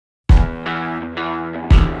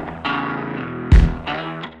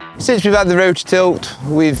Since we've had the Rototilt,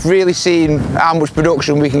 we've really seen how much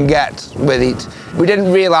production we can get with it. We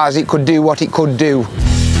didn't realise it could do what it could do.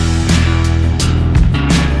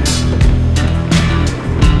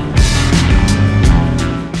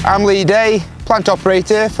 I'm Lee Day, plant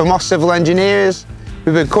operator for Moss Civil Engineers.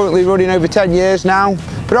 We've been currently running over 10 years now,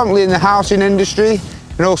 predominantly in the housing industry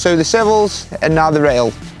and also the civils and now the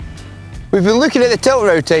rail. We've been looking at the tilt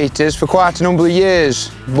rotators for quite a number of years,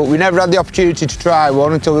 but we never had the opportunity to try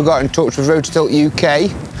one until we got in touch with Rototilt UK.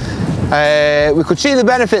 We could see the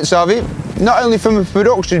benefits of it, not only from the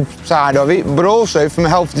production side of it, but also from the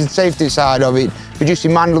health and safety side of it,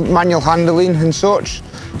 reducing manual handling and such.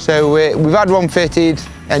 So we've had one fitted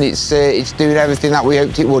and it's doing everything that we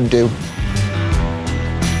hoped it would do.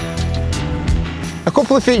 A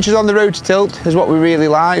couple of features on the Rototilt is what we really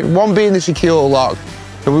like, one being the secure lock.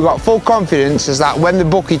 And we've got full confidence as that when the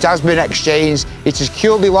bucket has been exchanged, it is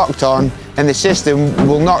securely locked on and the system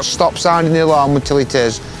will not stop sounding the alarm until it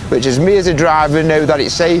is, which as me as a driver know that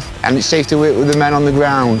it's safe and it's safe to work with the men on the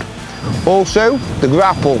ground. Also, the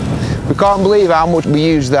grapple. We can't believe how much we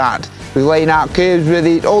use that. We're laying out curves with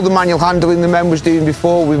it, all the manual handling the men was doing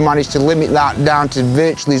before, we've managed to limit that down to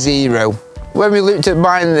virtually zero. When we looked at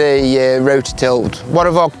buying the Rototilt, one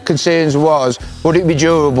of our concerns was, would it be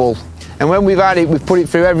durable? And when we've had it, we've put it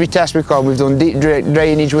through every test we've got. We've done deep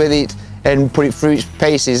drainage with it and put it through its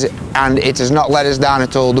paces, and it has not let us down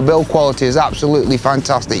at all. The build quality is absolutely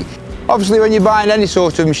fantastic. Obviously, when you're buying any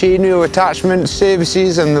sort of machinery or attachment,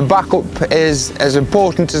 services, and the backup is as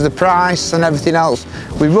important as the price and everything else.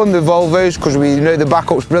 We run the Volvos because we know the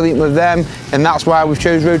backup's brilliant with them, and that's why we've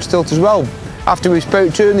chose Rototilt as well. After we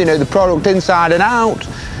spoke to them, they know the product inside and out,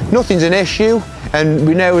 nothing's an issue. And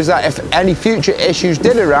we know is that if any future issues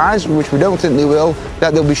did arise, which we don't think they will,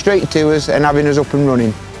 that they'll be straight to us and having us up and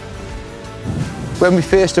running. When we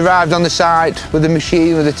first arrived on the site with the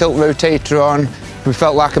machine with the tilt rotator on, we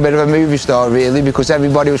felt like a bit of a movie star really, because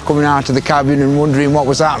everybody was coming out of the cabin and wondering what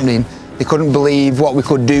was happening. They couldn't believe what we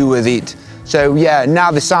could do with it. So yeah,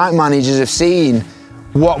 now the site managers have seen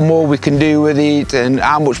what more we can do with it and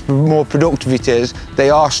how much more productive it is, they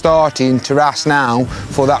are starting to ask now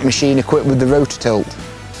for that machine equipped with the Rototilt.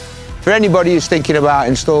 For anybody who's thinking about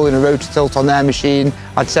installing a Rototilt on their machine,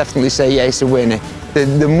 I'd definitely say yeah, it's a winner.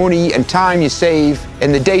 The money and time you save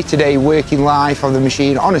in the day-to-day working life of the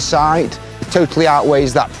machine on a site totally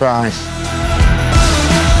outweighs that price.